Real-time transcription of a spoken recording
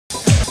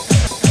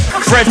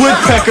Fred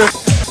Woodpecker,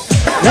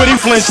 Woody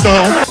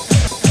Flintstone.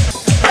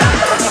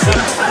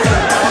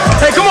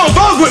 Hey, come on,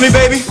 buzz with me,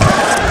 baby.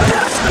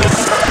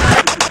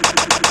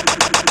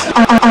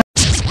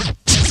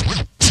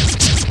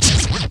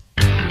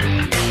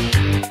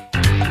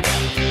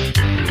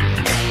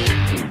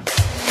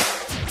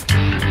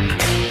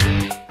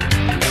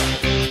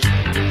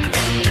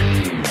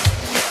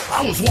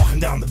 I was walking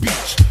down the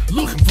beach,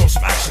 looking for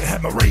some action,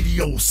 had my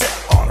radio set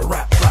on a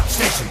rap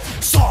station.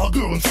 Saw a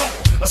girl in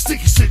trouble, a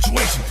sticky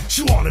situation.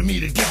 She wanted me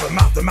to give her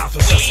mouth-to-mouth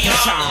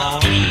resuscitation.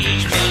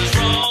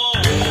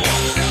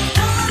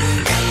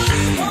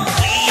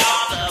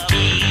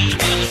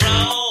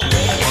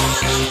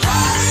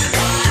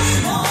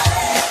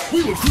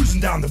 We were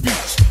cruising down the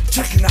beach,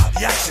 checking out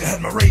the action,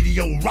 had my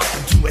radio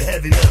rocking to a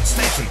heavy metal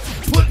station.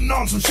 Putting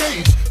on some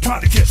shades,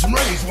 trying to catch some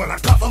rays when I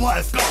caught the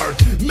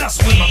lifeguard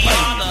messing with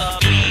my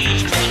baby.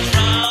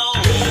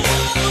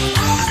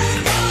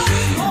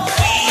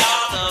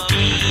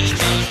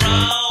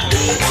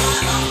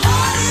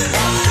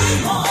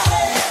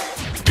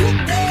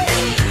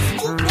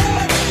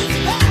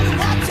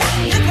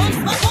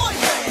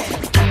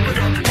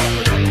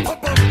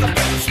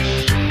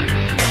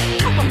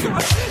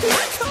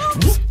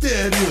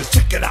 There it is,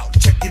 check it out,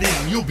 check it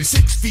in. You'll be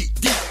 6 feet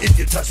deep if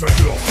you touch my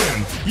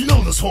girlfriend. You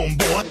know this,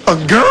 homeboy. A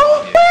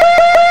girl?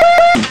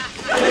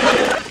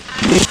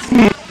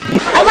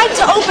 I'd like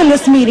to open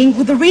this meeting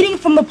with a reading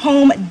from the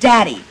poem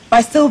Daddy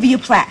by Sylvia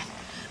Plath.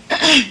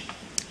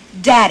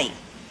 Daddy.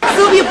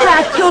 Sylvia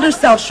Plath killed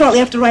herself shortly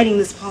after writing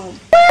this poem.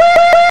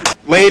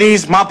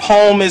 Ladies, my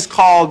poem is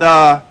called,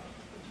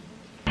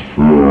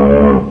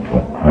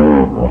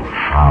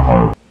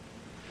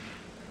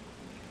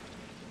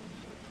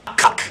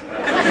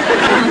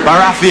 by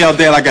Rafael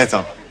De La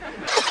Ghetto.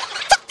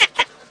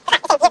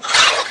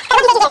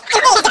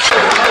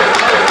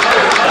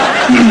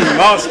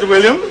 Master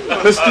William,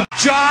 Mr.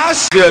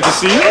 Josh, good to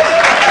see you.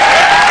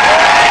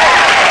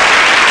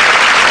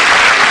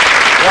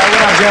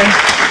 What up, Jay?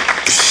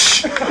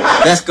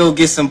 Let's go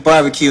get some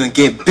barbecue and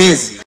get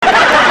busy. Fire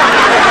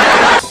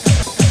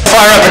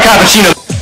up a cappuccino.